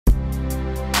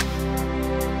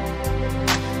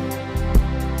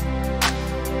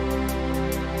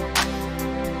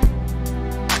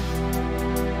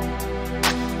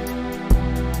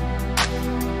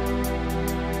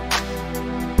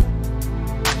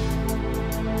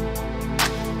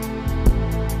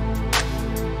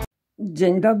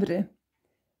Dzień dobry.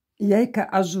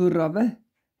 Jajka ażurowe,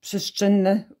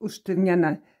 przestrzenne,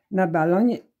 usztywniane na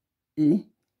balonie i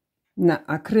na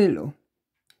akrylu.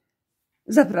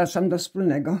 Zapraszam do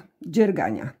wspólnego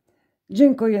dziergania.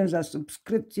 Dziękuję za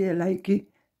subskrypcje,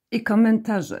 lajki i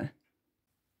komentarze.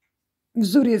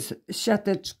 Wzór jest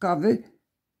siateczkowy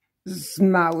z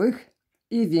małych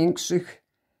i większych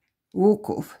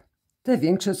łuków. Te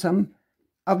większe są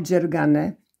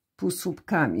obdziergane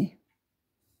półsłupkami.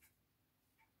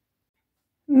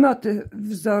 Motyw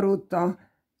wzoru to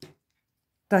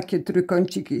takie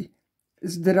trójkąciki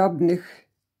z drobnych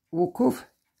łuków.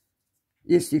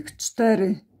 Jest ich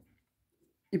 4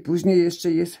 i później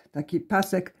jeszcze jest taki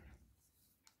pasek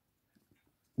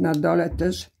na dole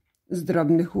też z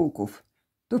drobnych łuków.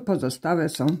 Tu pozostałe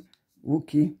są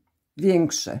łuki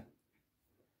większe.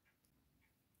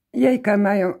 Jajka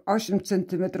mają 8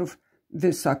 cm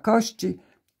wysokości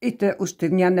i te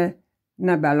usztywniane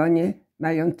na balonie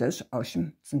mają też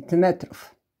 8 cm.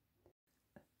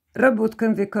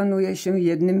 Robótkę wykonuje się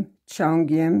jednym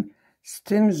ciągiem, z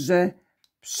tym, że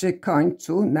przy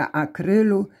końcu na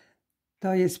akrylu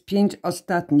to jest 5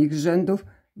 ostatnich rzędów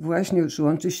właśnie już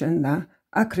łączy się na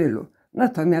akrylu.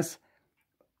 Natomiast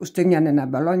usztywniane na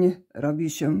balonie robi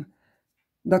się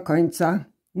do końca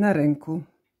na ręku.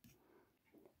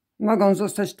 Mogą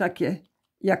zostać takie,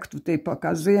 jak tutaj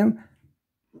pokazuję,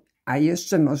 a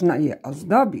jeszcze można je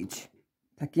ozdobić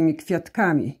takimi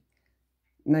kwiatkami.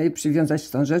 No i przywiązać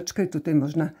wstążeczkę i tutaj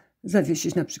można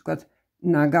zawiesić na przykład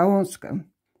na gałązkę.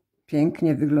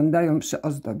 Pięknie wyglądają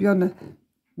przyozdobione.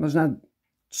 Można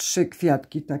 3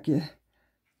 kwiatki takie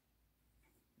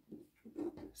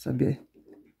sobie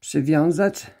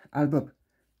przywiązać albo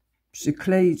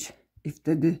przykleić i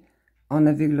wtedy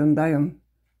one wyglądają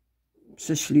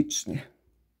prześlicznie.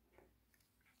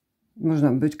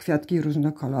 Można być kwiatki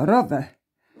różnokolorowe.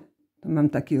 Tu mam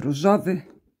taki różowy,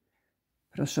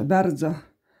 proszę bardzo,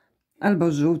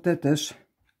 albo żółte też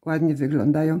ładnie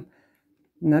wyglądają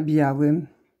na białym.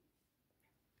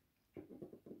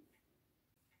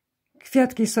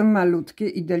 Kwiatki są malutkie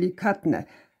i delikatne,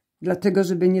 dlatego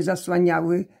żeby nie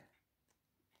zasłaniały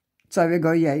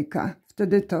całego jajka.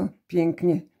 Wtedy to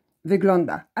pięknie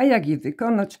wygląda. A jak je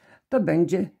wykonać, to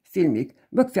będzie filmik,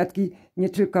 bo kwiatki nie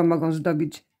tylko mogą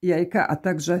zdobić jajka, a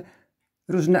także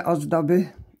różne ozdoby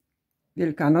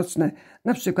wielkanocne,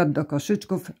 na przykład do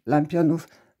koszyczków, lampionów,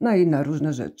 no i na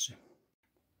różne rzeczy.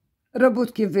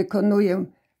 Robótki wykonuję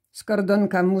z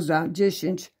Kordonka MUZA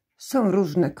 10. Są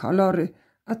różne kolory,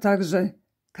 a także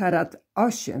karat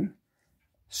 8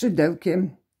 szydełkiem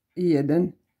i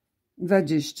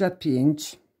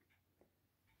 1,25.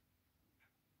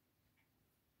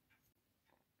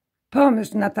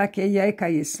 Pomysł na takie jajka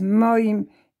jest moim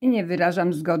i nie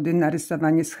wyrażam zgody na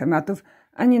rysowanie schematów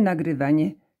ani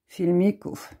nagrywanie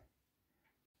filmików.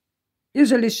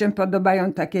 Jeżeli się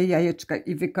podobają takie jajeczka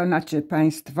i wykonacie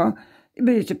Państwo i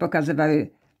będziecie pokazywały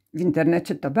w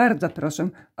internecie, to bardzo proszę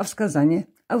o wskazanie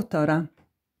autora.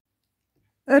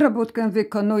 Robótkę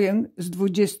wykonuję z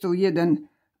 21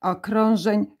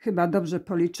 okrążeń. Chyba dobrze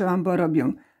policzyłam, bo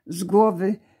robię z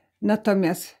głowy.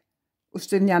 Natomiast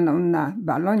usztywnianą na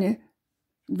balonie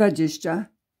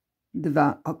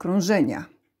 22 okrążenia.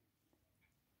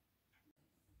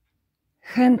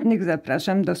 Chętnych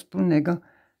zapraszam do wspólnego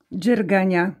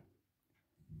dziergania.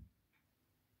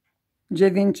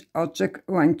 9 oczek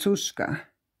łańcuszka.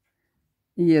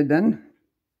 1,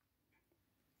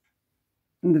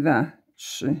 2,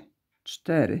 3,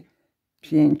 4,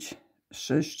 5,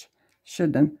 6,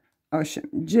 7, 8,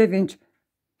 9.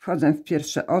 Wchodzę w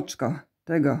pierwsze oczko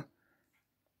tego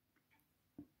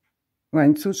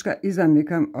łańcuszka i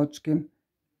zamykam oczkiem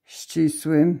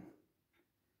ścisłym.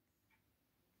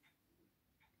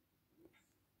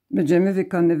 Będziemy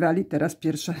wykonywali teraz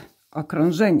pierwsze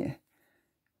okrążenie.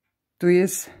 Tu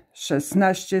jest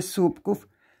 16 słupków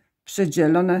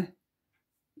przedzielone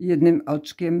jednym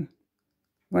oczkiem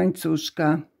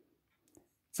łańcuszka.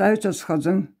 Cały czas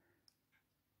wchodzę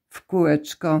w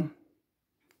kółeczko.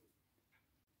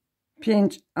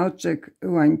 5 oczek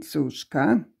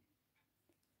łańcuszka.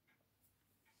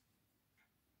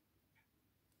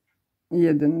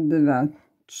 1, 2,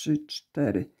 3,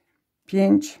 4,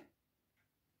 5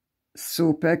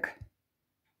 słupek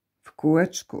w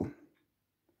kółeczku.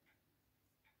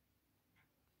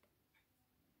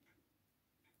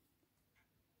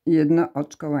 Jedno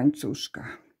oczko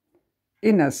łańcuszka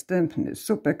i następny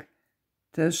słupek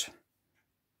też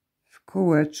w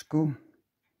kółeczku.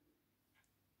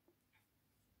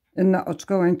 Jedno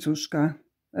oczko łańcuszka.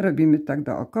 Robimy tak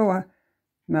dookoła.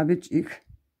 Ma być ich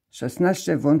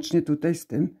 16 włącznie tutaj z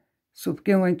tym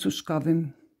słupkiem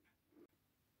łańcuszkowym.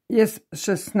 Jest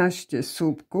 16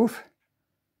 słupków,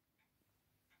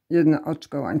 jedno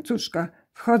oczko łańcuszka.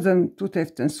 Wchodzę tutaj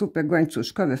w ten słupek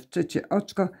łańcuszkowy, w trzecie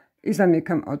oczko i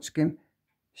zamykam oczkiem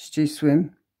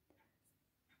ścisłym.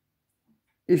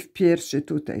 I w pierwszy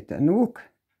tutaj ten łuk,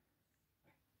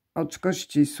 oczko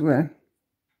ścisłe.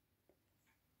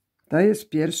 To jest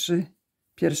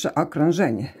pierwsze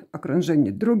okrążenie.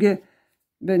 Okrążenie drugie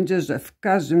będzie, że w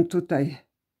każdym tutaj,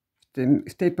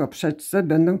 w tej poprzeczce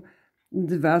będą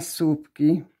 2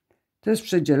 słupki, też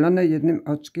przedzielone jednym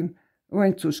oczkiem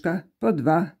łańcuszka, po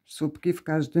 2 słupki w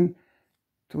każdym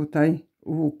tutaj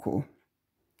łuku.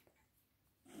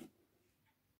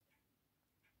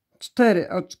 4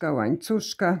 oczka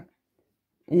łańcuszka.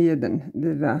 1,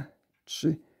 2,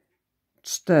 3,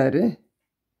 4.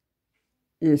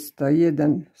 Jest to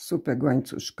jeden słupek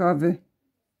łańcuszkowy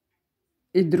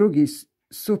i drugi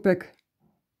słupek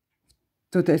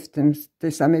tutaj w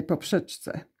tej samej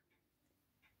poprzeczce.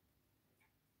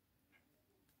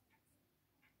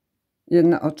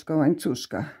 Jedno oczko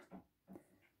łańcuszka.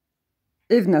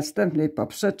 I w następnej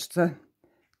poprzeczce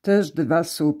też 2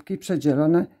 słupki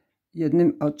przedzielone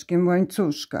jednym oczkiem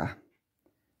łańcuszka.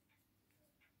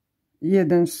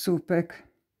 Jeden słupek,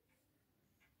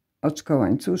 oczko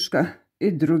łańcuszka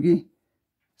i drugi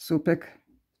słupek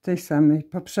w tej samej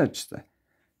poprzeczce.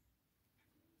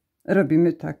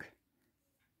 Robimy tak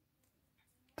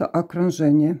to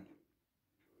okrążenie.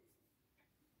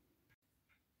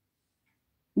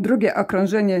 Drugie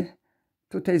okrążenie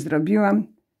tutaj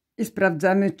zrobiłam i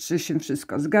sprawdzamy, czy się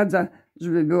wszystko zgadza,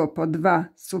 żeby było po 2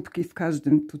 słupki w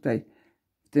każdym tutaj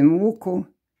w tym łuku.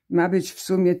 Ma być w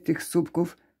sumie tych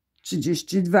słupków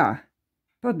 32.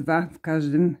 Po 2 w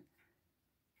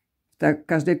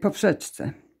każdej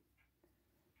poprzeczce.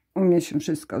 U mnie się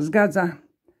wszystko zgadza.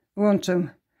 Łączę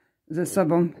ze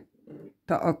sobą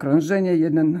to okrążenie,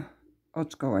 jeden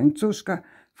oczko łańcuszka.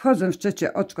 Wchodzę w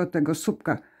trzecie oczko tego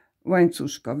słupka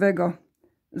łańcuszkowego.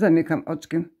 Zamykam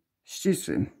oczkiem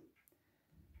ścisłym.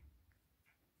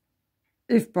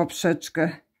 I w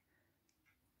poprzeczkę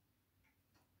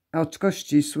oczko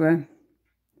ścisłe.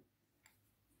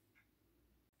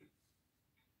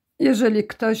 Jeżeli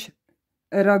ktoś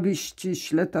robi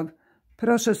ściśle, to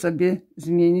proszę sobie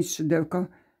zmienić szydełko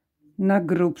na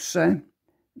grubsze.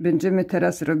 Będziemy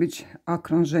teraz robić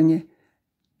okrążenie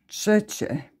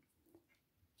trzecie.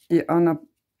 I ono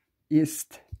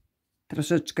jest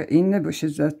troszeczkę inne, bo się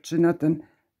zaczyna ten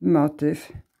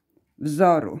motyw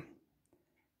wzoru.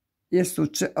 Jest tu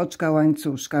 3 oczka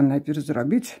łańcuszka najpierw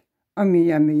zrobić.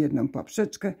 Omijamy jedną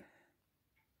poprzeczkę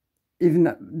i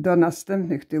do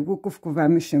następnych tych łuków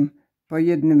wkuwamy się po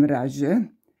jednym razie.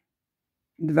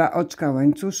 2 oczka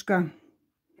łańcuszka.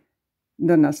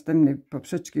 Do następnej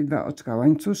poprzeczki 2 oczka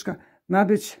łańcuszka. Ma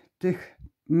być tych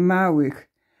małych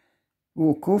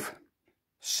łuków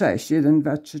 6. 1,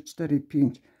 2, 3, 4,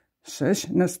 5, 6.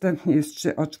 Następnie jest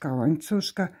 3 oczka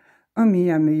łańcuszka.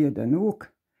 Omijamy jeden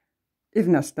łuk i w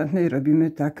następnej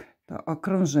robimy tak to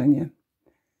okrążenie.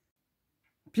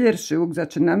 Pierwszy łuk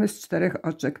zaczynamy z 4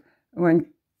 oczek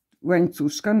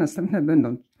łańcuszka. Następne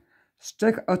będą z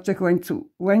 3 oczek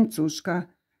łańcuszka.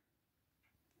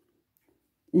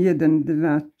 1,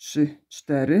 2, 3,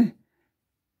 4.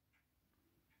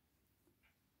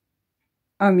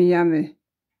 Omijamy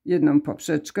jedną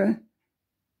poprzeczkę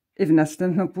i w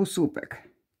następną półsłupek.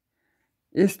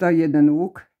 Jest to jeden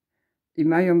łuk i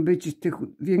mają być tych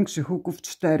większych łuków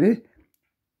 4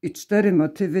 i 4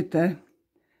 motywy te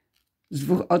z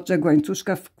 2 oczek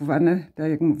łańcuszka wkuwane,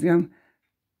 tak jak mówiłam,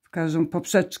 w każdą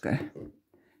poprzeczkę.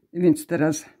 Więc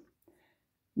teraz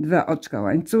 2 oczka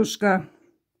łańcuszka.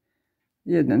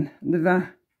 1,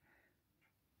 2.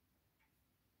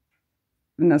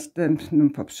 W następną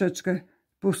poprzeczkę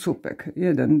półsłupek.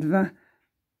 1, 2.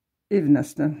 I w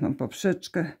następną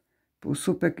poprzeczkę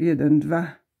półsłupek. 1,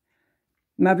 2.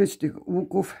 Ma być tych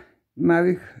łuków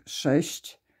małych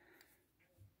 6.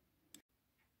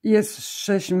 Jest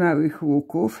 6 małych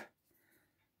łuków.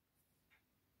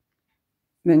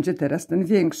 Będzie teraz ten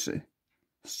większy.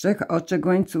 Z 3 oczek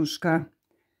łańcuszka.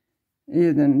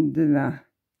 1, 2,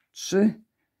 3.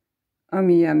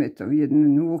 Omijamy tą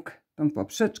jeden łuk, tą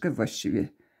poprzeczkę właściwie.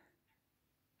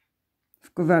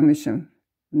 Wkuwamy się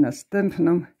w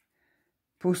następną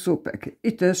półsłupek.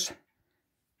 I też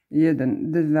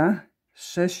 1, 2,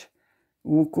 6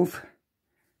 łuków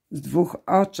z 2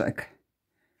 oczek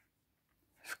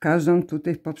w każdą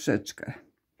tutaj poprzeczkę.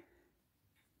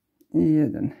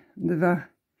 1, 2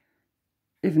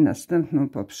 i w następną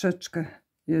poprzeczkę.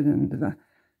 1, 2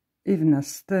 i w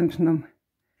następną.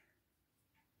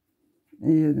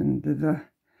 1, 2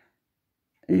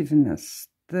 i w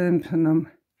następną.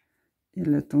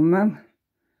 Ile tu mam?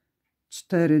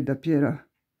 4 dopiero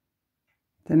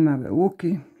te małe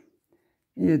łuki.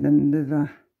 1, 2,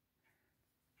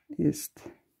 jest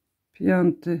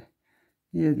 5,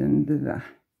 1, 2,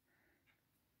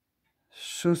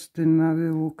 6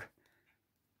 mały łuk,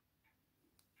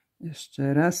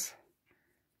 jeszcze raz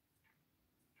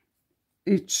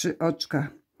i 3 oczka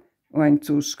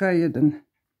łańcuszka, 1,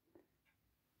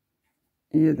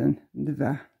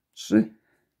 2, 3,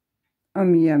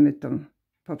 omijamy tą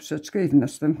poprzeczkę i w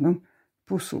następną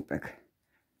półsłupek.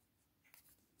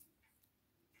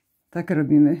 Tak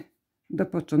robimy do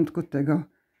początku tego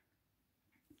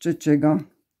trzeciego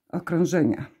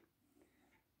okrążenia.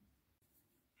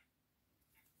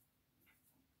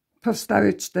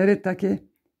 Powstały 4 takie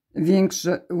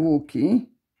większe łuki.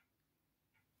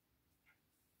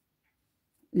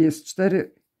 Jest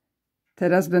 4.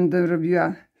 Teraz będę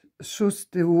robiła 6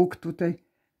 łuk tutaj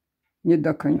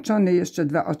niedokończony. Jeszcze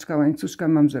 2 oczka łańcuszka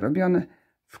mam zrobione.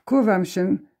 Wkuwam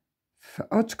się w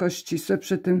oczko ścisłe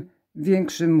przy tym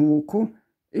większym łuku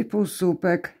i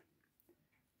półsłupek.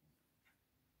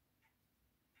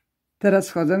 Teraz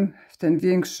wchodzę w ten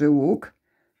większy łuk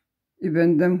i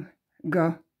będę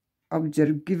go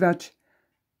obdziergiwać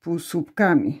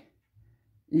półsłupkami.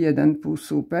 1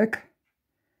 półsłupek,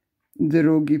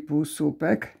 drugi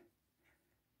półsłupek.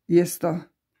 Jest to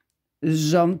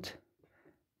rząd,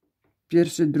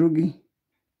 1, 2,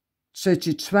 3,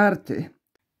 4.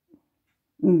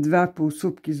 2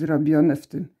 półsłupki zrobione w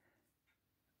tym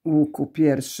łuku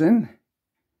pierwszym.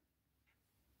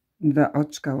 2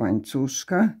 oczka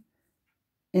łańcuszka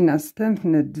i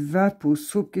następne 2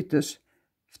 półsłupki też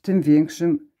w tym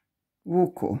większym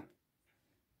łuku.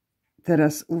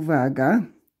 Teraz uwaga,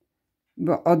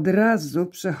 bo od razu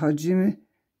przechodzimy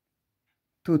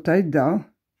tutaj do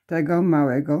tego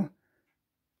małego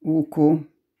łuku.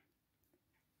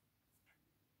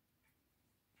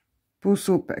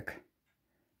 Półsłupek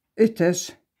i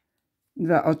też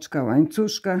 2 oczka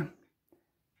łańcuszka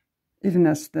i w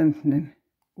następnym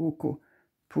łuku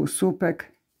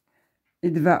półsłupek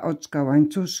i 2 oczka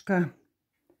łańcuszka,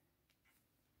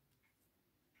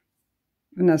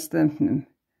 w następnym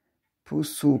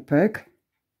półsłupek,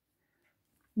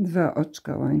 2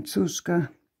 oczka łańcuszka,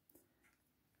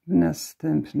 w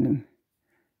następnym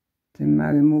tym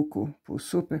małym łuku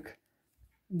półsłupek,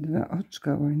 2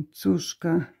 oczka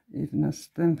łańcuszka i w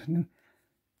następnym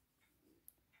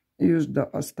już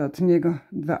do ostatniego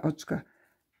 2 oczka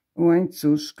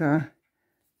łańcuszka.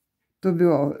 Tu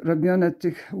było robione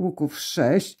tych łuków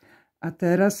 6, a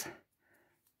teraz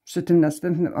przy tym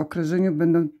następnym okrążeniu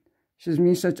będą się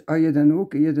zmniejszać o 1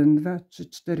 łuk. 1, 2, 3,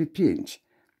 4, 5.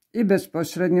 I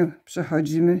bezpośrednio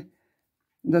przechodzimy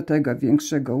do tego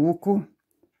większego łuku.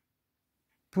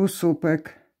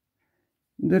 Półsłupek,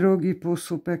 drugi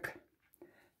półsłupek,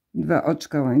 2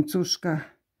 oczka łańcuszka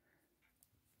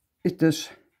i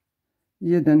też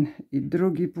 1 i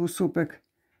drugi półsłupek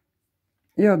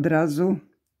i od razu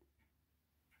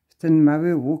w ten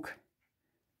mały łuk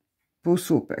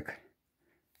półsłupek.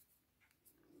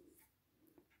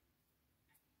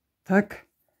 Tak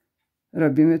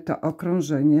robimy to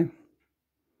okrążenie.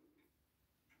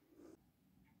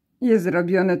 Jest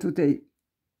zrobione tutaj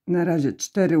na razie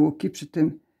 4 łuki przy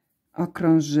tym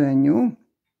okrążeniu.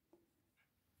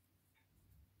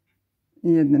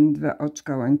 1, 2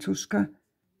 oczka łańcuszka.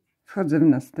 Wchodzę w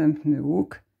następny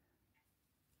łuk.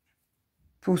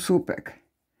 Półsłupek.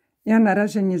 Ja na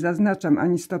razie nie zaznaczam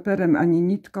ani stoperem, ani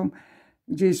nitką,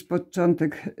 gdzie jest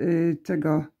początek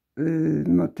tego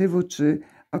motywu czy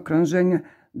okrążenia,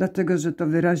 dlatego że to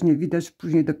wyraźnie widać.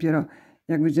 Później dopiero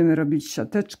jak będziemy robić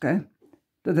siateczkę,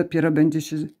 to dopiero będzie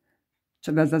się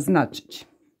trzeba zaznaczyć.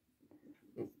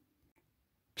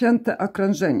 5.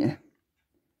 okrążenie.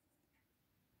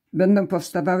 Będą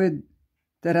powstawały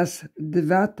teraz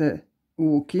 2 te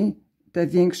łuki, te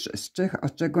większe z 3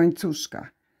 oczek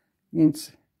łańcuszka.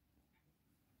 Więc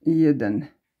 1,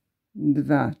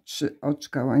 2, 3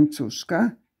 oczka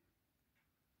łańcuszka.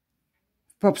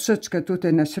 W poprzeczkę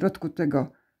tutaj na środku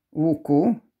tego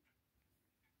łuku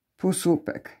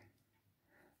półsłupek.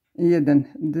 1,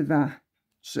 2,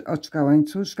 3 oczka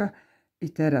łańcuszka. I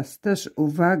teraz też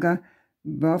uwaga,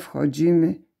 bo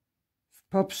wchodzimy w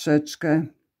poprzeczkę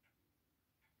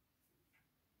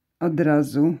od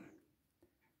razu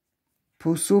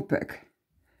półsłupek.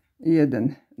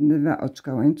 1, 2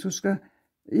 oczka łańcuszka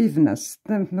i w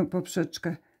następną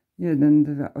poprzeczkę 1,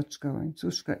 2 oczka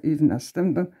łańcuszka i w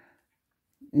następną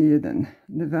 1,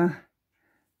 2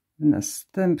 w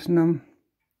następną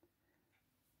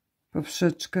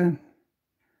poprzeczkę.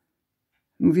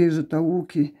 Mówię, że to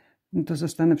łuki, no to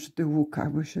zostanę przy tych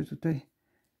łukach, bo się tutaj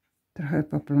trochę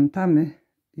poplątamy.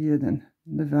 1,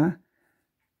 2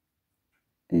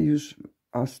 I już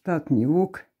ostatni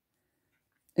łuk.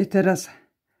 I teraz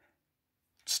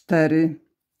 4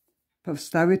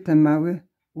 powstały te małe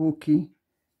łuki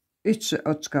i 3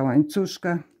 oczka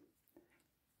łańcuszka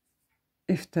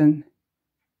i w ten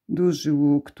duży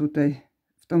łuk tutaj,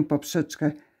 w tą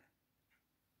poprzeczkę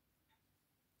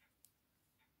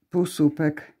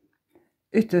półsłupek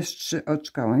i też 3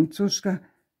 oczka łańcuszka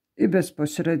i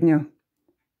bezpośrednio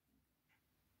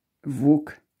w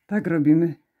łuk. Tak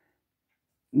robimy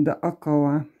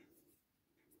dookoła.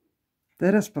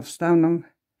 Teraz powstaną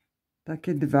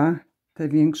takie 2, te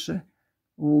większe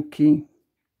łuki.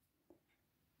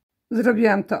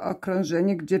 Zrobiłam to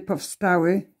okrążenie, gdzie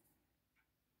powstały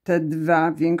te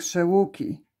 2 większe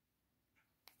łuki.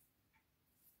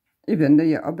 I będę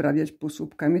je obrabiać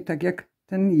półsłupkami, tak jak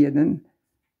ten jeden,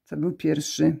 co był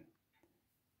pierwszy.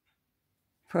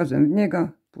 Wchodzę w niego,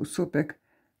 półsłupek,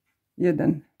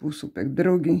 jeden półsłupek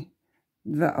drugi,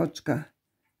 2 oczka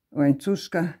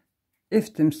łańcuszka i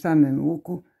w tym samym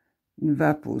łuku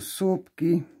 2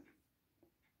 półsłupki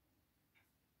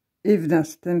i w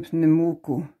następnym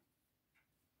łuku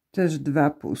też 2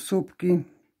 półsłupki,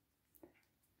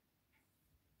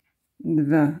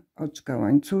 2 oczka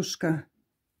łańcuszka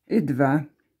i 2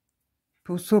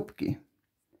 półsłupki.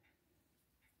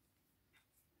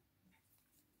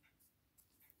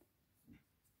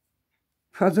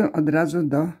 Wchodzę od razu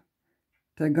do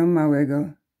tego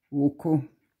małego łuku,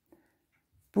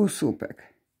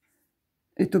 półsłupek.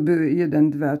 I tu były 1,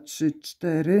 2, 3,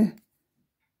 4.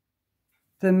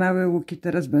 Te małe łuki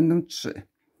teraz będą 3.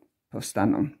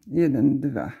 Powstaną 1,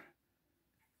 2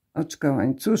 oczka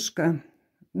łańcuszka,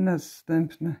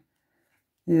 następne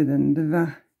 1,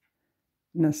 2,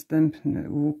 następny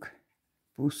łuk,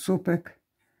 półsłupek,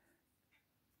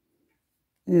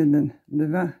 1,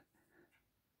 2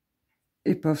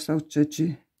 i powstał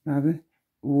trzeci mały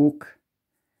łuk.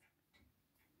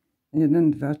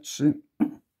 1, 2, 3.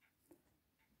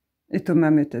 I tu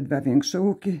mamy te 2 większe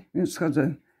łuki, więc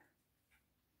schodzę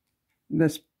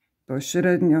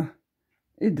bezpośrednio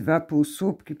i 2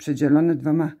 półsłupki przedzielone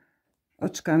 2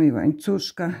 oczkami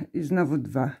łańcuszka i znowu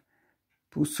 2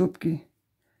 półsłupki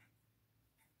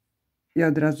i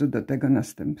od razu do tego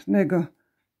następnego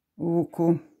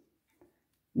łuku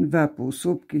 2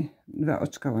 półsłupki, 2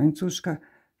 oczka łańcuszka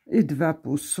i 2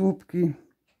 półsłupki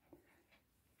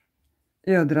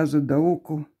i od razu do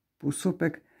łuku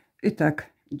półsłupek i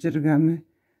tak dziergamy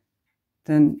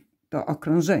to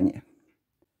okrążenie.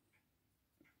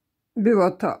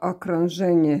 Było to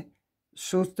okrążenie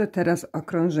 6, teraz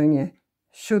okrążenie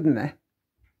 7.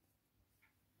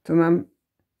 Tu mam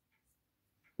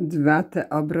 2 te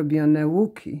obrobione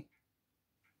łuki,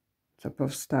 co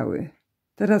powstały.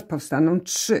 Teraz powstaną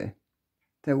 3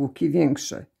 te łuki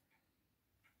większe.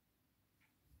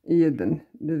 1,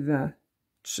 2,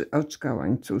 3 oczka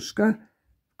łańcuszka.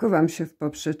 Wkuwam się w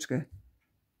poprzeczkę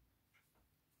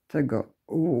tego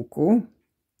łuku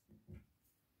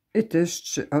i też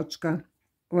 3 oczka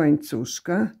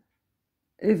łańcuszka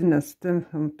i w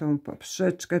następną tą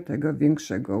poprzeczkę tego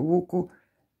większego łuku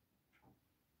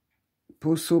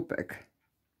półsłupek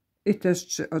i też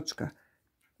 3 oczka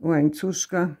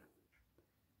łańcuszka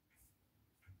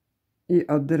i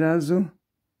od razu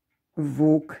w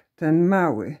łuk ten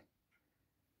mały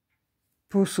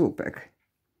półsłupek.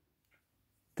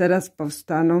 Teraz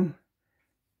powstaną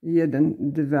 1,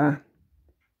 2,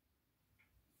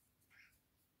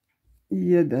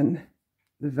 1,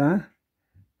 2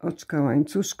 oczka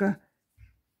łańcuszka.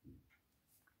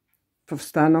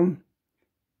 Powstaną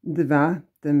 2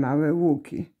 te małe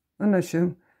łuki. One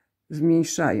się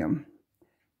zmniejszają.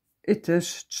 I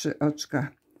też 3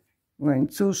 oczka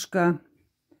łańcuszka,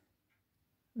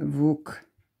 łuk,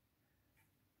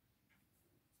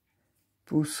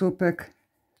 półsłupek,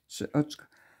 3 oczka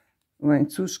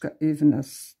łańcuszka i w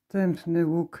następny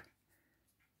łuk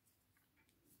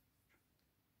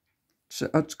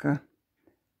 3 oczka.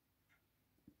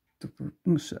 Tu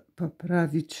muszę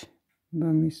poprawić,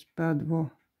 bo mi spadło.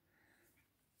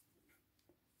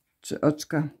 3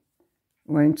 oczka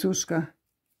łańcuszka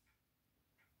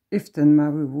i w ten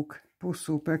mały łuk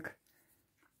półsłupek.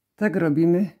 Tak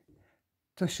robimy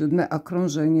to 7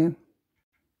 okrążenie.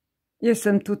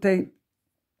 Jestem tutaj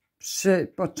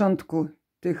przy początku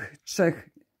tych 3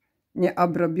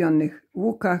 nieobrobionych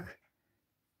łukach.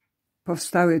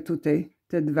 Powstały tutaj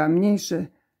te 2 mniejsze,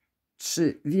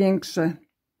 3 większe.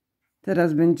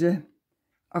 Teraz będzie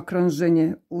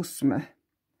okrążenie 8.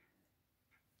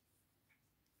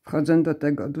 Wchodzę do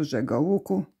tego dużego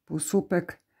łuku,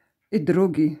 półsłupek i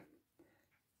drugi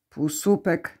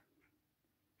półsłupek,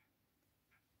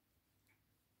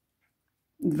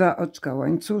 2 oczka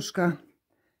łańcuszka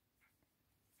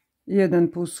jeden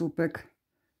półsłupek,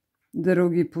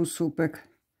 drugi półsłupek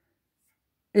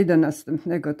i do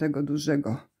następnego tego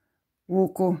dużego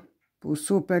łuku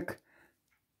półsłupek,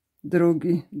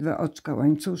 drugi, 2 oczka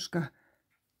łańcuszka.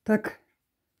 Tak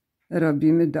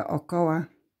robimy dookoła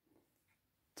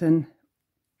to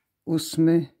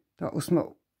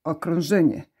ósme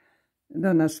okrążenie.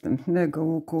 Do następnego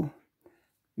łuku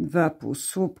 2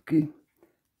 półsłupki,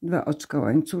 2 oczka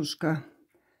łańcuszka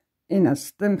i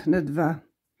następne 2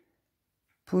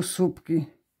 półsłupki.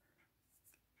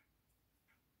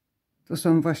 To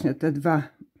są właśnie te 2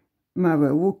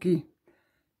 małe łuki.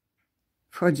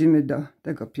 Wchodzimy do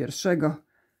tego pierwszego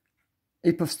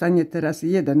i powstanie teraz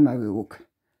jeden mały łuk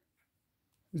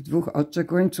z 2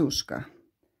 oczek łańcuszka.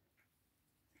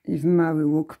 I w mały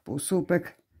łuk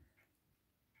półsłupek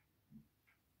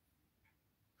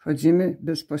wchodzimy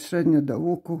bezpośrednio do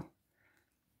łuku,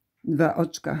 2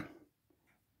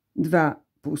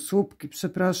 półsłupki,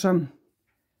 przepraszam,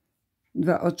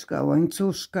 2 oczka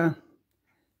łańcuszka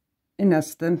i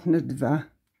następne 2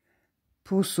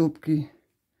 półsłupki.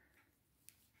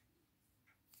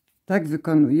 Tak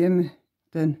wykonujemy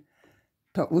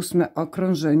to ósme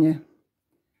okrążenie,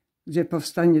 gdzie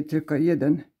powstanie tylko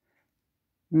jeden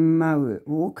mały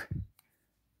łuk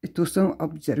i tu są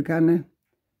obdziergane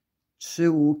 3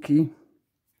 łuki.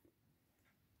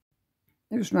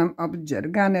 Już mam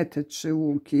obdziergane te 3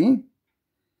 łuki,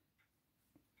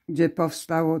 gdzie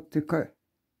powstał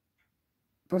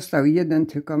jeden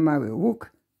tylko mały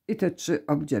łuk i te 3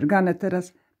 obdziergane.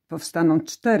 Teraz powstaną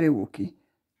 4 łuki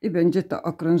i będzie to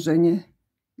okrążenie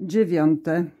 9.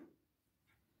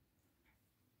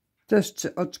 Też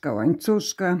 3 oczka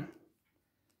łańcuszka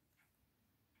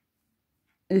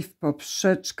i w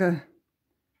poprzeczkę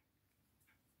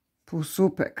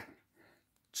półsłupek,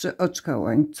 3 oczka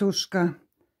łańcuszka,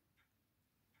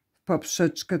 w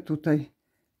poprzeczkę tutaj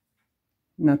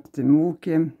nad tym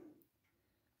łukiem,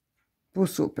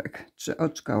 półsłupek, 3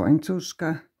 oczka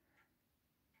łańcuszka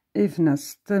i w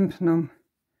następną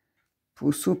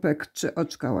półsłupek, 3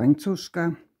 oczka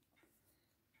łańcuszka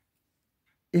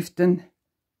i w ten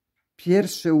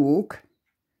pierwszy łuk,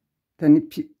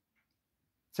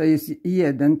 co jest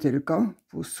jeden tylko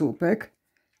półsłupek,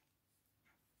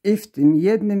 i w tym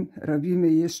jednym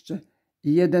robimy jeszcze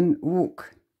jeden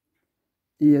łuk.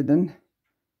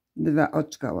 2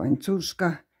 oczka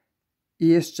łańcuszka i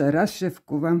jeszcze raz się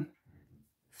wkuwam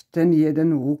w ten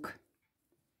jeden łuk.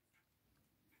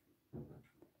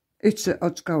 I 3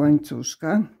 oczka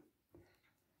łańcuszka,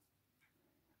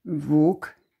 w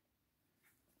łuk,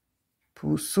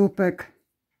 półsłupek,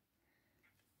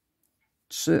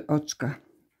 3 oczka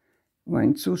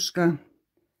łańcuszka,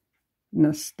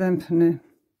 następny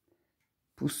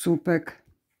półsłupek,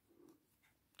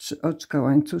 3 oczka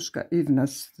łańcuszka i w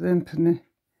następny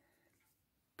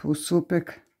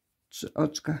półsłupek, 3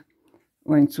 oczka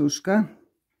łańcuszka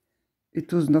i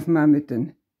tu znów mamy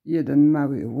ten jeden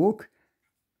mały łuk,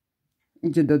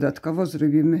 gdzie dodatkowo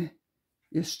zrobimy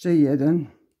jeszcze jeden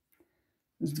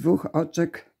z 2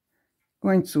 oczek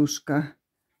łańcuszka,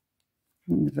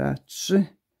 2, 3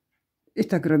 i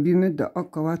tak robimy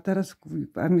dookoła. Teraz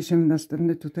wkładamy się w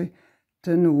następny tutaj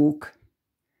ten łuk.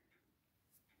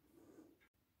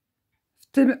 W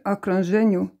tym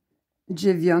okrążeniu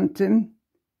 9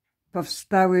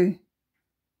 powstały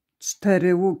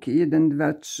 4 łuki, 1,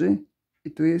 2, 3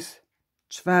 i tu jest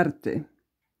 4.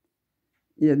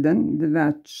 1,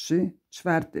 2, 3,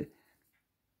 4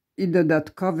 i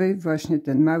dodatkowy właśnie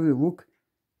ten mały łuk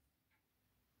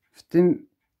w tym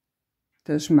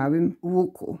też małym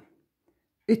łuku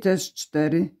i też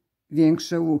 4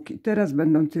 większe łuki. Teraz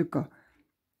będą tylko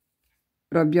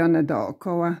robione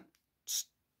dookoła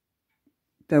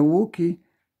te łuki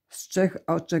z 3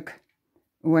 oczek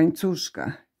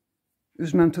łańcuszka.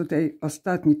 Już mam tutaj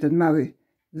ostatni ten mały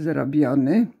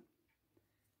zrobiony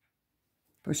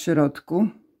po środku.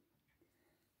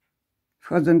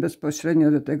 Wchodzę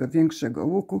bezpośrednio do tego większego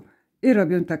łuku i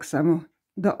robię tak samo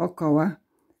dookoła.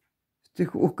 W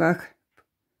tych łukach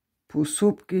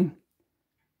półsłupki.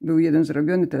 Był jeden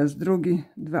zrobiony, teraz drugi.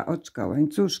 2 oczka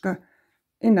łańcuszka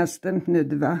i następne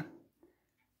 2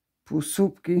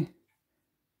 półsłupki.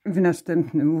 W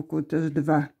następnym łuku też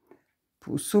 2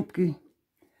 półsłupki.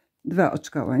 2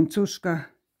 oczka łańcuszka.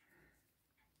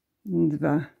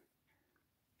 2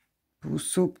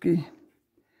 półsłupki.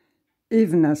 I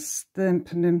w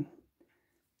następnym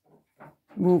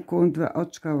łuku 2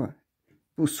 oczka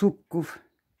półsłupków,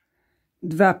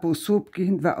 2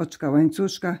 półsłupki, 2 oczka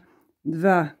łańcuszka,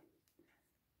 2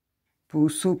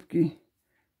 półsłupki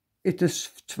i też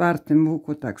w 4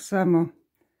 łuku tak samo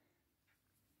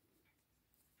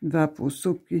 2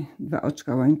 półsłupki, 2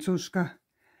 oczka łańcuszka,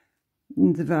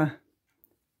 2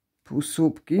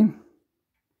 półsłupki.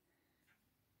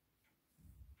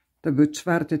 To był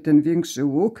 4. ten większy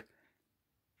łuk.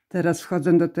 Teraz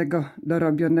wchodzę do tego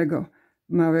dorobionego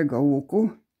małego łuku.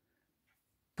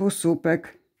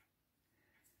 Półsłupek.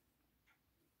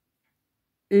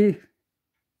 I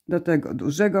do tego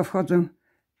dużego wchodzę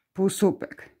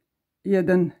półsłupek.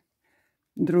 1,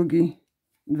 drugi,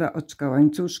 2 oczka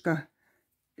łańcuszka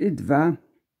i 2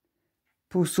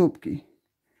 półsłupki.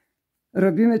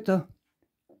 Robimy to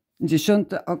 10.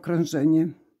 okrążenie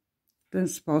w ten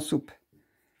sposób.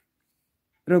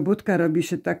 Robótka robi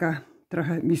się taka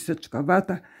trochę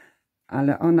miseczkowata,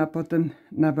 ale ona potem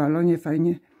na balonie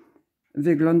fajnie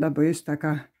wygląda, bo jest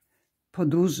taka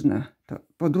podłużna.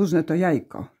 Podłużne to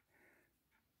jajko.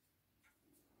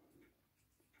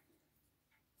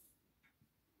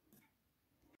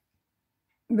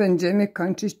 Będziemy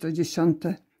kończyć to 10.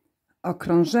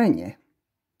 okrążenie.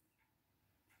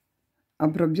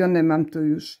 Obrobione mam tu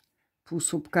już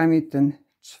półsłupkami ten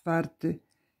 4.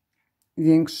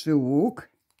 większy łuk.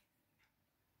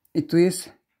 I tu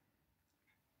jest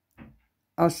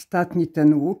ostatni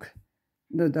ten łuk,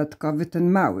 dodatkowy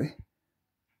ten mały.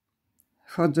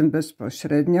 Wchodzę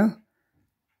bezpośrednio,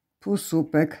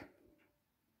 półsłupek,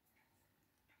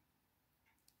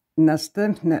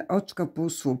 następne oczko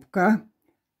półsłupka,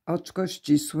 oczko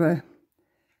ścisłe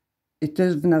i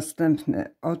też w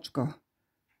następne oczko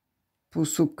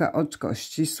półsłupka, oczko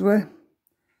ścisłe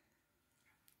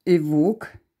i w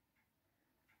łuk,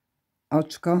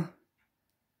 oczko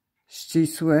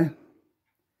ścisłe,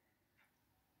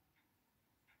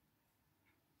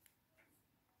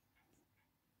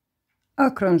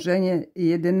 okrążenie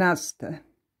 11.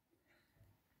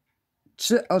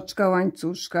 3 oczka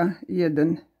łańcuszka,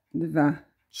 1, 2,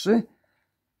 3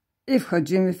 i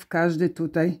wchodzimy w każdy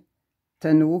tutaj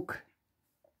ten łuk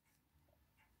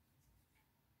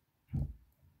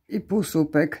i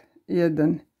półsłupek,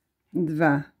 1,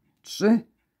 2, 3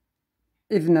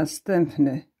 i w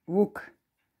następny łuk,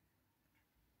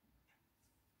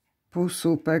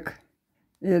 półsłupek,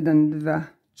 1, 2,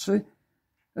 3.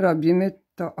 Robimy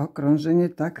to okrążenie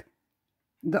tak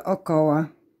dookoła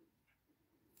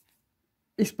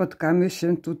i spotkamy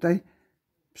się tutaj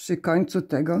przy końcu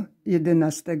tego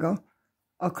 11.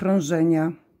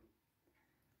 okrążenia.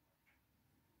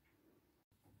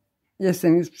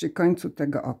 Jestem już przy końcu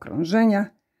tego okrążenia.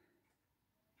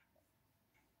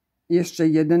 Jeszcze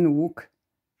jeden łuk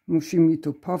musi mi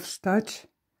tu powstać.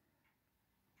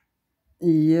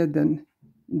 1,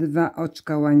 2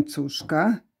 oczka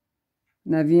łańcuszka.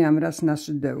 Nawijam raz na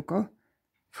szydełko.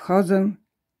 Wchodzę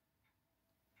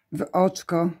w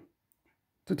oczko.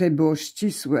 Tutaj było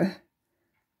ścisłe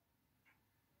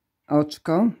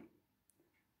oczko.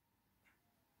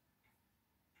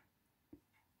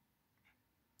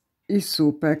 I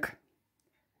słupek.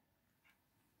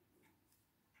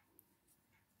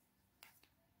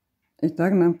 I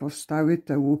tak nam powstały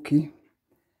te łuki.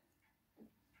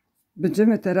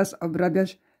 Będziemy teraz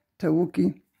obrabiać te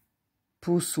łuki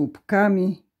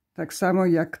półsłupkami, tak samo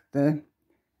jak te.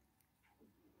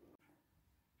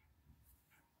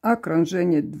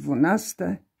 Okrążenie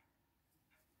 12.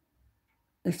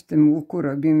 I w tym łuku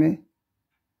robimy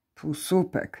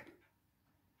półsłupek.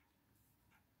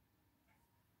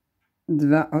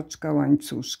 2 oczka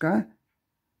łańcuszka,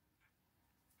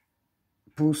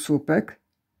 półsłupek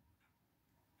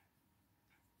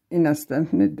i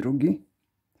następny drugi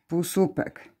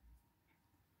półsłupek.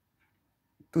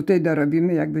 Tutaj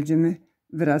dorobimy, jak będziemy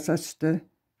wracać te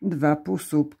 2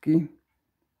 półsłupki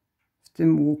w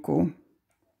tym łuku.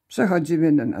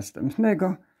 Przechodzimy do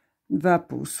następnego, 2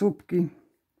 półsłupki,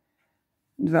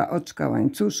 2 oczka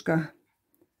łańcuszka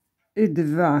i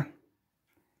 2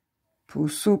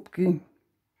 półsłupki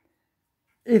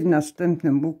i w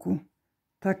następnym łuku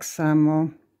tak samo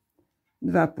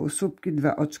 2 półsłupki,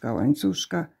 2 oczka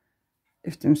łańcuszka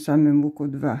i w tym samym łuku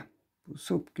 2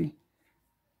 półsłupki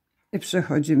i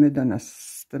przechodzimy do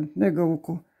następnego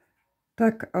łuku.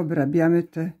 Tak obrabiamy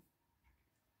te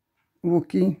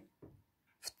łuki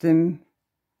w tym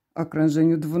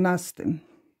okrążeniu 12.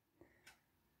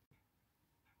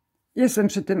 Jestem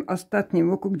przy tym ostatnim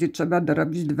łuku, gdzie trzeba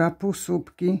dorobić 2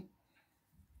 półsłupki.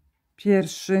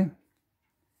 Pierwszy,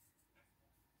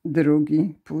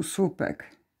 drugi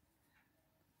półsłupek.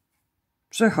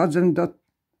 Przechodzę do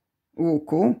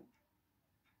łuku.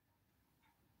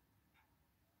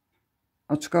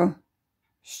 Oczko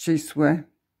ścisłe.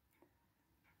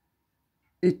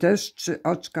 I też 3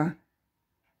 oczka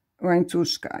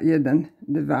łańcuszka. 1,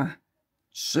 2,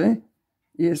 3.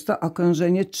 Jest to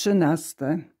okrążenie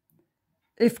 13.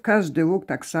 I w każdy łuk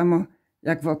tak samo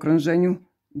jak w okrążeniu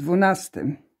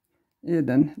 12.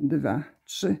 1, 2,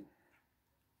 3.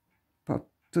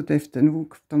 Tutaj w ten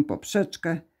łuk, w tą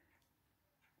poprzeczkę,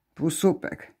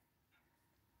 półsłupek.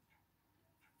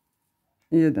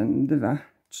 1, 2,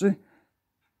 3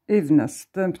 i w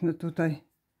następny tutaj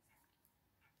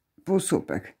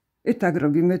półsłupek. I tak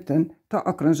robimy to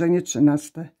okrążenie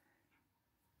 13.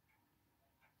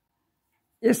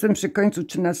 Jestem przy końcu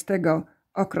 13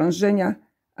 okrążenia,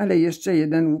 ale jeszcze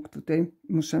jeden łuk tutaj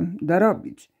muszę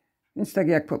dorobić. Więc tak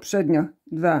jak poprzednio,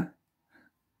 2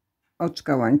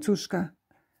 oczka łańcuszka.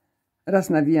 Raz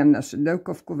nawijam na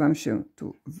szydełko, wkuwam się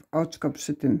tu w oczko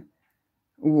przy tym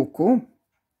łuku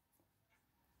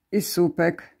i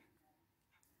słupek.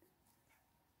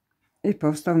 I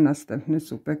powstał następny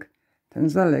słupek, ten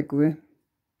zaległy.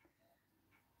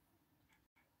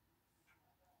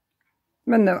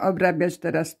 Będę obrabiać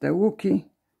teraz te łuki,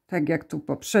 tak jak tu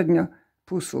poprzednio,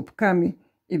 półsłupkami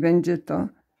i będzie to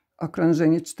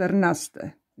okrążenie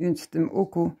 14. Więc w tym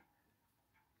łuku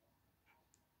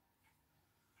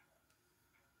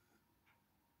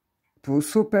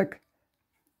półsłupek,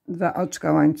 2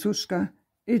 oczka łańcuszka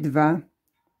i 2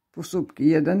 półsłupki.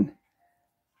 1,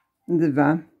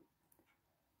 2.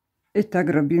 I tak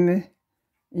robimy,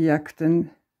 jak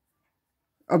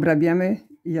obrabiamy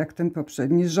jak ten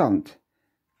poprzedni rząd.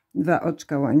 2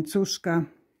 oczka łańcuszka,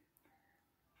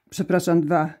 przepraszam,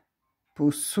 2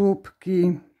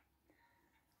 półsłupki,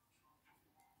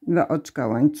 2 oczka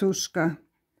łańcuszka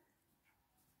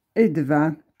i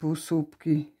 2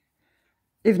 półsłupki.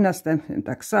 I w następnym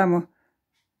tak samo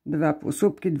 2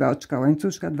 półsłupki, 2 oczka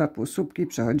łańcuszka, 2 półsłupki.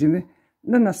 Przechodzimy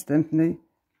do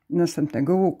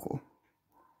następnego łuku.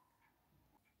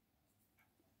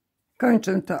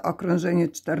 Kończę to okrążenie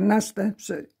 14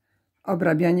 przy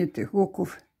obrabianiu tych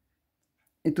łuków.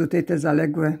 I tutaj te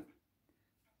zaległe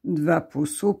 2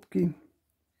 półsłupki.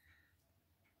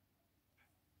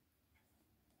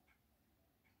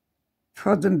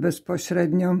 Wchodzę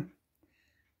bezpośrednio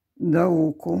do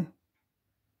łuku.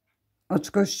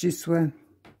 Oczko ścisłe.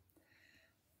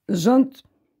 Rząd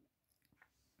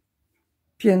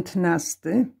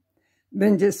 15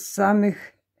 będzie z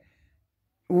samych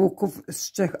łuków z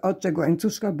 3 oczek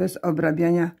łańcuszka bez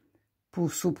obrabiania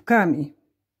półsłupkami.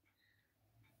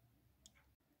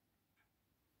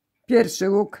 Pierwszy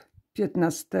łuk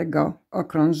 15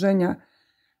 okrążenia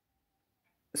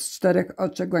z 4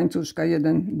 oczek łańcuszka.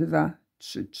 1, 2,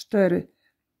 3, 4.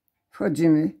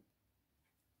 Wchodzimy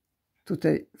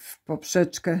tutaj w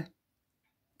poprzeczkę,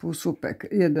 półsłupek.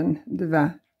 1,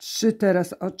 2, 3.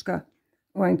 Teraz oczka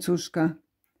łańcuszka,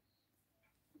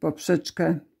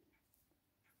 poprzeczkę,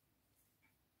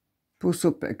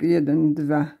 półsłupek. 1,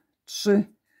 2, 3.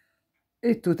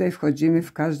 I tutaj wchodzimy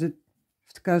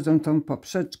w każdą tą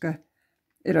poprzeczkę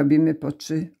i robimy po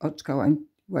 3 oczka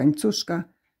łańcuszka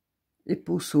i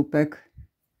półsłupek.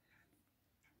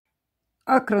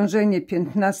 Okrążenie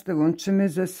 15 łączymy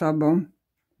ze sobą,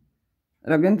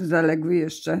 robiąc zaległy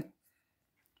jeszcze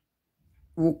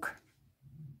łuk.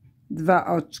 2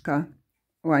 oczka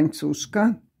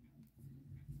łańcuszka.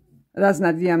 Raz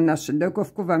nawijam na szydełko,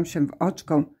 wkuwam się w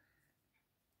oczko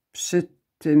przy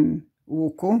tym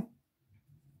łuku.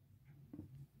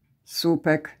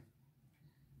 Słupek.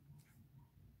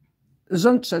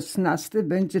 Rząd 16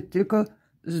 będzie tylko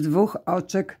z 2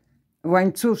 oczek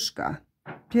łańcuszka.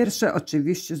 Pierwsze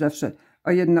oczywiście zawsze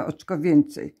o 1 oczko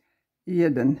więcej.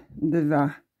 1,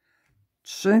 2,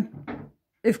 3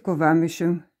 i wkuwamy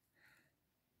się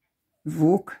w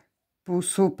łuk,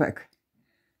 półsłupek.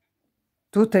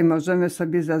 Tutaj możemy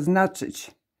sobie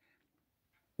zaznaczyć,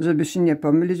 żeby się nie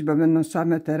pomylić, bo będą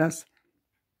same teraz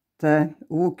te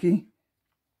łuki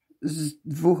z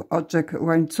 2 oczek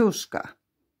łańcuszka.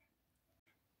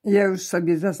 Ja już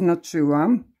sobie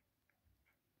zaznaczyłam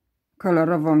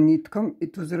kolorową nitką i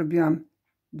tu zrobiłam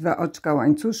 2 oczka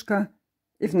łańcuszka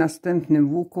i w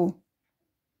następnym łuku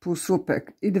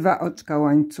półsłupek i 2 oczka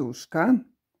łańcuszka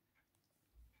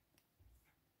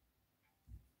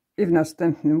i w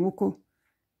następnym łuku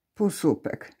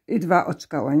półsłupek i 2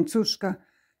 oczka łańcuszka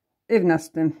i w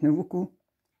następnym łuku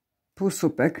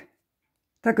półsłupek.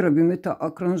 Tak robimy to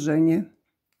okrążenie.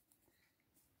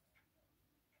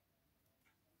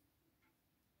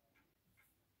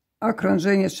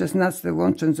 Okrążenie 16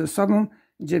 łączę ze sobą,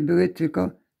 gdzie były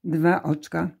tylko 2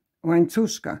 oczka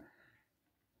łańcuszka.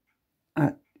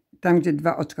 A tam, gdzie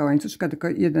 2 oczka łańcuszka, tylko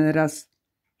jeden raz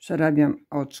przerabiam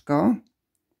oczko.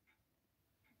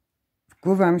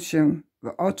 Wkuwam się w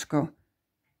oczko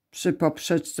przy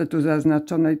poprzeczce tu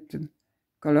zaznaczonej tym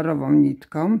kolorową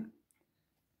nitką.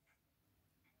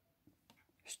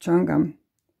 Ściągam,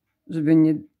 żeby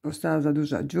nie powstała za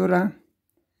duża dziura.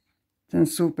 Ten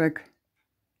słupek.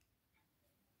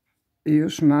 I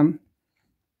już mam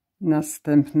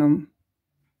następną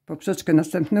poprzeczkę,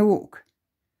 następny łuk.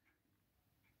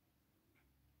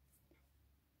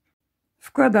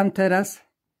 Wkładam teraz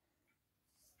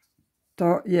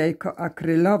to jajko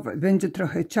akrylowe. Będzie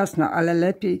trochę ciasno, ale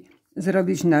lepiej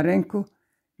zrobić na ręku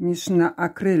niż na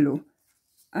akrylu.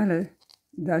 Ale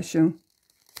da się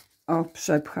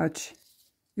przepchać.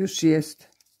 Już jest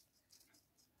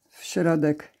w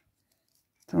środek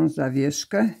tą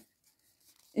zawieszkę.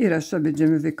 I resztę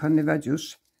będziemy wykonywać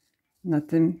już na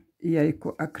tym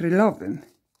jajku akrylowym.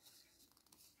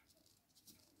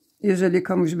 Jeżeli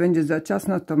komuś będzie za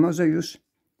ciasno, to może już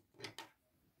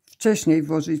wcześniej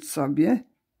włożyć sobie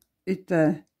i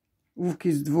te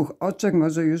łuki z 2 oczek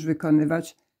może już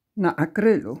wykonywać na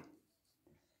akrylu.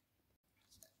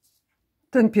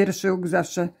 Ten pierwszy łuk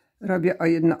zawsze robię o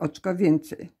 1 oczko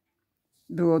więcej.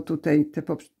 Było tutaj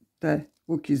te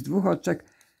łuki z 2 oczek,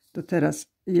 to teraz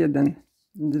 1,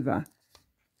 2,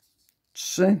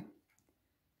 3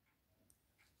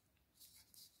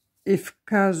 i w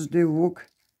każdy łuk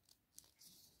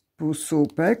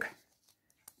półsłupek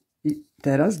i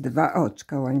teraz 2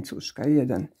 oczka łańcuszka,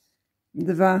 1,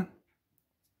 2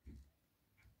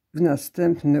 w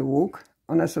następny łuk.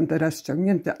 One są teraz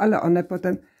ściągnięte, ale one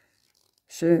potem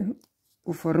się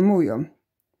uformują.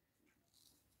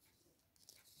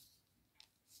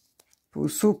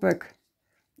 Półsłupek,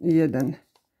 1,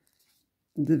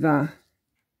 2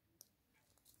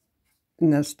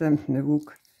 następny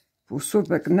łuk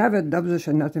półsłupek. Nawet dobrze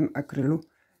się na tym akrylu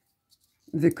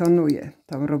wykonuje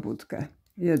tą robótkę.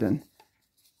 1,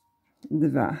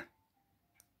 2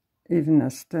 i w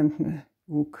następny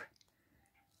łuk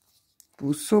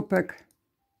półsłupek.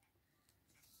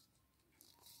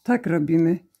 Tak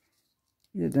robimy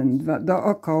 1, 2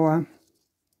 dookoła.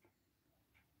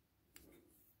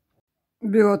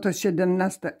 Było to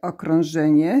 17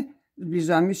 okrążenie.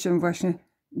 Zbliżamy się właśnie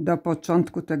do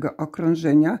początku tego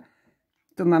okrążenia.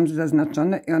 Tu mam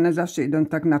zaznaczone i one zawsze idą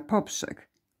tak na poprzek.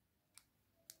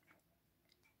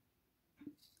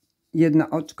 1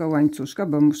 oczko łańcuszka,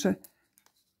 bo muszę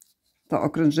to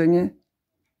okrążenie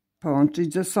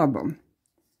połączyć ze sobą.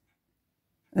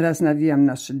 Raz nawijam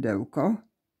na szydełko.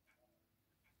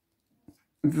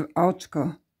 W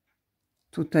oczko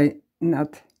tutaj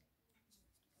nad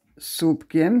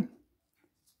słupkiem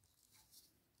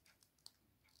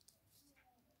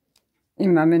i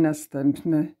mamy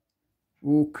następny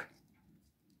łuk.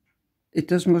 I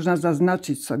też można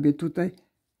zaznaczyć sobie tutaj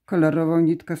kolorową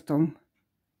nitkę, w tą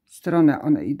stronę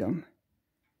one idą.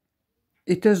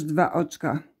 I też 2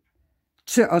 oczka,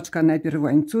 3 oczka najpierw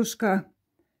łańcuszka,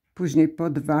 później po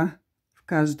 2 w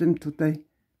każdym tutaj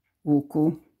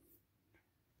łuku.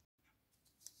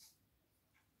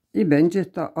 I będzie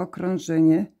to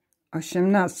okrążenie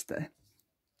 18.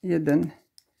 1,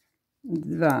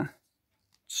 2,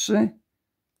 3.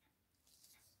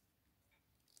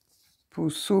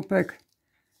 Półsłupek.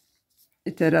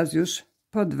 I teraz już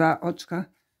po 2 oczka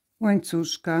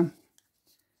łańcuszka.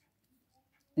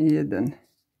 1,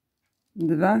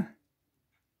 2.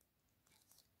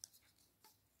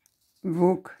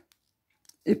 Łuk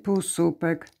i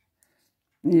półsłupek.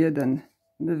 1,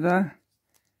 2.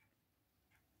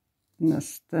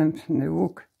 Następny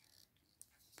łuk,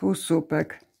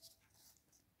 półsłupek.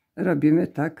 Robimy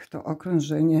tak to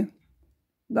okrążenie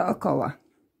dookoła.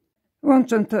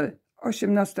 Łączę to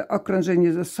 18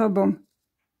 okrążenie ze sobą.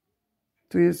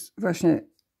 Tu jest właśnie,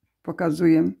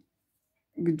 pokazuję,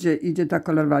 gdzie idzie ta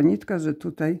kolorowa nitka, że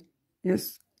tutaj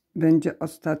będzie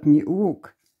ostatni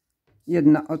łuk.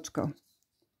 1 oczko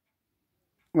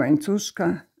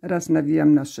łańcuszka. Raz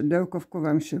nawijam na szydełko,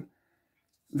 wkuwam się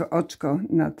w oczko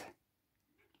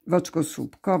w oczko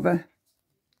słupkowe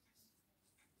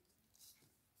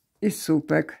i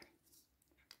słupek.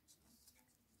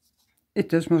 I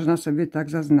też można sobie tak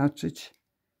zaznaczyć.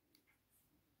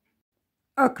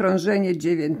 Okrążenie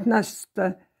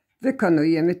 19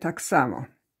 wykonujemy tak samo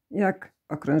jak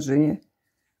okrążenie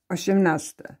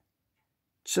 18.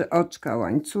 3 oczka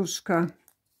łańcuszka,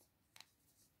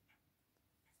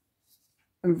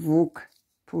 łuk,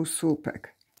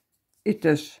 półsłupek. I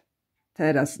też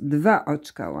teraz 2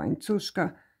 oczka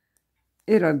łańcuszka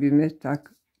i robimy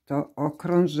tak to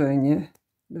okrążenie.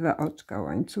 2 oczka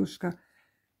łańcuszka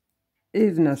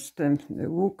i w następny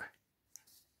łuk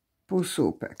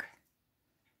półsłupek.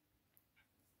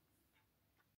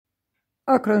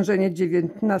 Okrążenie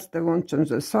 19 łączę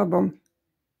ze sobą.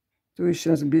 Tu już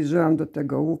się zbliżyłam do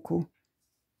tego łuku,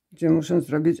 gdzie muszę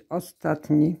zrobić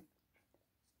ostatni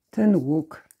ten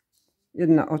łuk.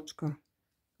 1 oczko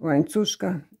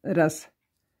łańcuszka, raz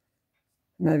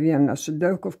nawijam na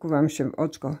szydełko, wkuwam się w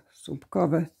oczko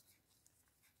słupkowe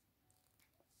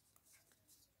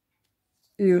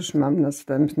I już mam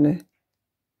następny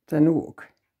ten łuk.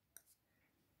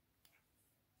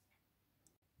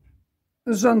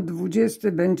 Rząd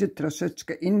 20 będzie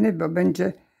troszeczkę inny, bo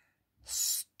będzie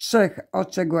z 3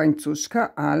 oczek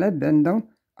łańcuszka, ale będą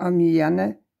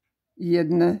omijane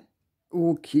jedne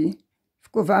łuki.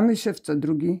 Wkuwamy się w co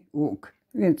drugi łuk,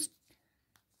 więc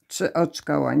 3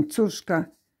 oczka łańcuszka,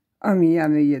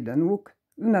 omijamy jeden łuk,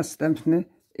 w następny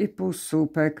i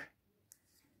półsłupek.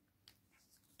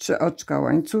 3 oczka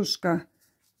łańcuszka,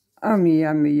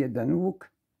 omijamy jeden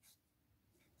łuk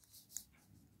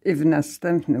i w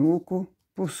następnym łuku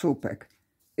półsłupek.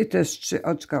 I też 3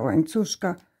 oczka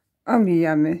łańcuszka,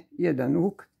 omijamy jeden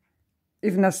łuk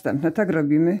i w następne. Tak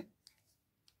robimy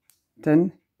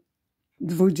ten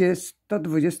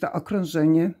 20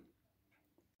 okrążenie.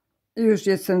 I już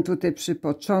jestem tutaj przy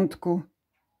początku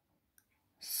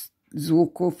z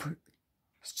łuków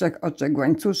z 3 oczek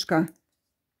łańcuszka.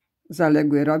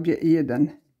 Zaległy robię i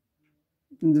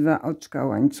 2 oczka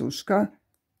łańcuszka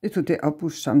i tutaj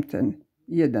opuszczam ten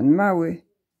jeden mały.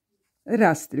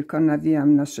 Raz tylko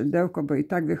nawijam na szydełko, bo i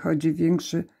tak wychodzi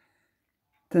większy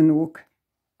ten łuk.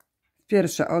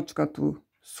 Pierwsze oczko tu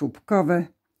słupkowe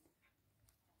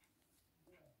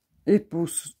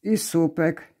i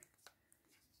słupek.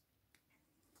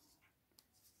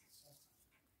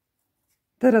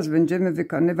 Teraz będziemy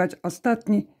wykonywać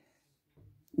ostatni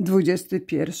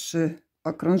 21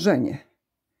 okrążenie.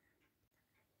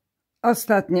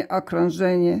 Ostatnie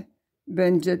okrążenie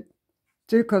będzie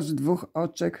tylko z 2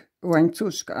 oczek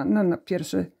łańcuszka. No na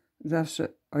pierwsze zawsze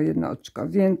o 1 oczko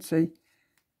więcej.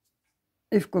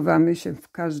 I wkuwamy się w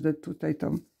każde tutaj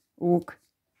tą łuk,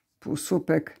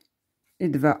 półsłupek i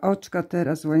 2 oczka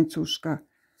teraz łańcuszka.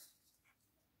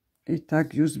 I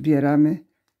tak już zbieramy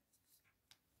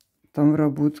tą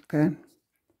robótkę.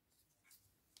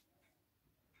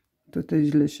 Tutaj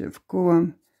źle się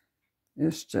wkułam.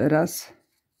 Jeszcze raz.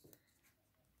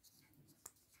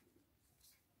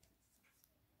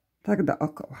 Tak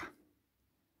dookoła.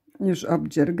 Już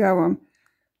obdziergałam.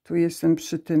 Tu jestem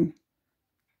przy tym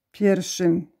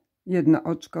pierwszym. 1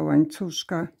 oczko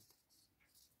łańcuszka.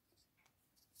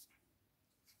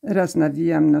 Raz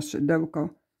nawijam na szydełko.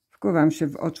 Wkuwam się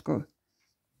w oczko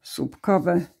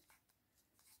słupkowe.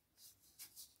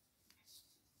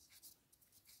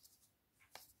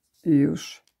 I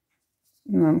już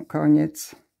mam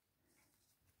koniec.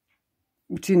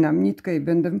 Ucinam nitkę i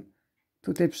będę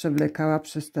tutaj przewlekała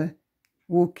przez te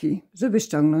łuki, żeby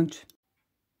ściągnąć.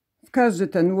 W każdy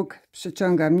ten łuk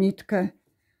przyciągam nitkę.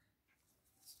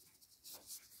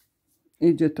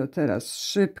 Idzie to teraz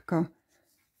szybko.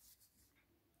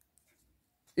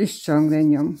 I ściągnę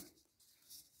nią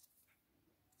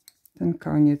ten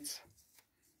koniec.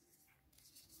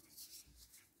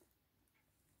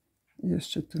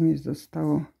 Jeszcze tu mi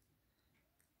zostało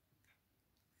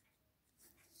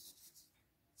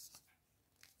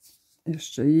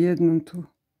jeszcze jedną tu.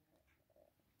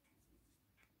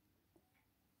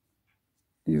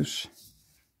 Już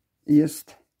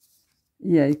jest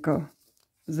jajko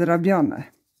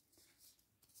zrobione.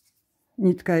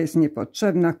 Nitka jest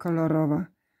niepotrzebna, kolorowa.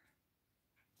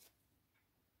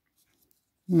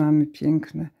 Mamy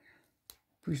piękne.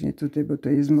 Później tutaj, bo to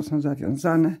jest mocno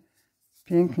zawiązane.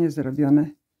 Pięknie zrobione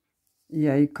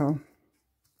jajko.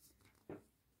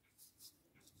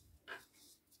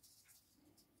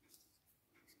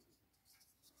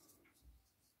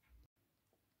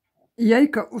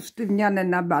 Jajko usztywniane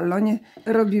na balonie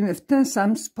robimy w ten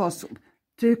sam sposób.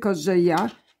 Tylko że ja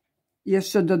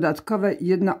jeszcze dodatkowe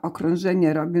 1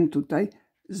 okrążenie robię tutaj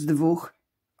z 2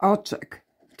 oczek.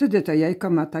 Wtedy to jajko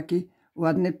ma taki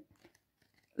ładny,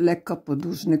 lekko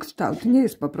podłużny kształt. Nie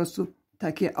jest po prostu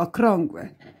takie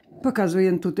okrągłe.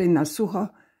 Pokazuję tutaj na sucho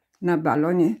na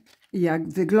balonie, jak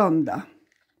wygląda.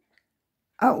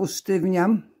 A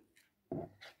usztywniam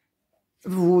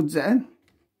w łudze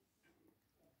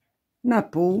na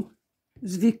pół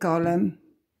z wikolem.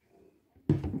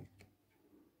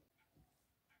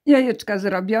 Jajeczka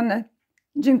zrobione.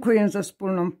 Dziękuję za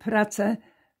wspólną pracę.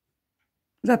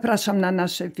 Zapraszam na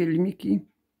nasze filmiki.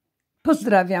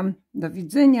 Pozdrawiam. Do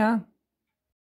widzenia.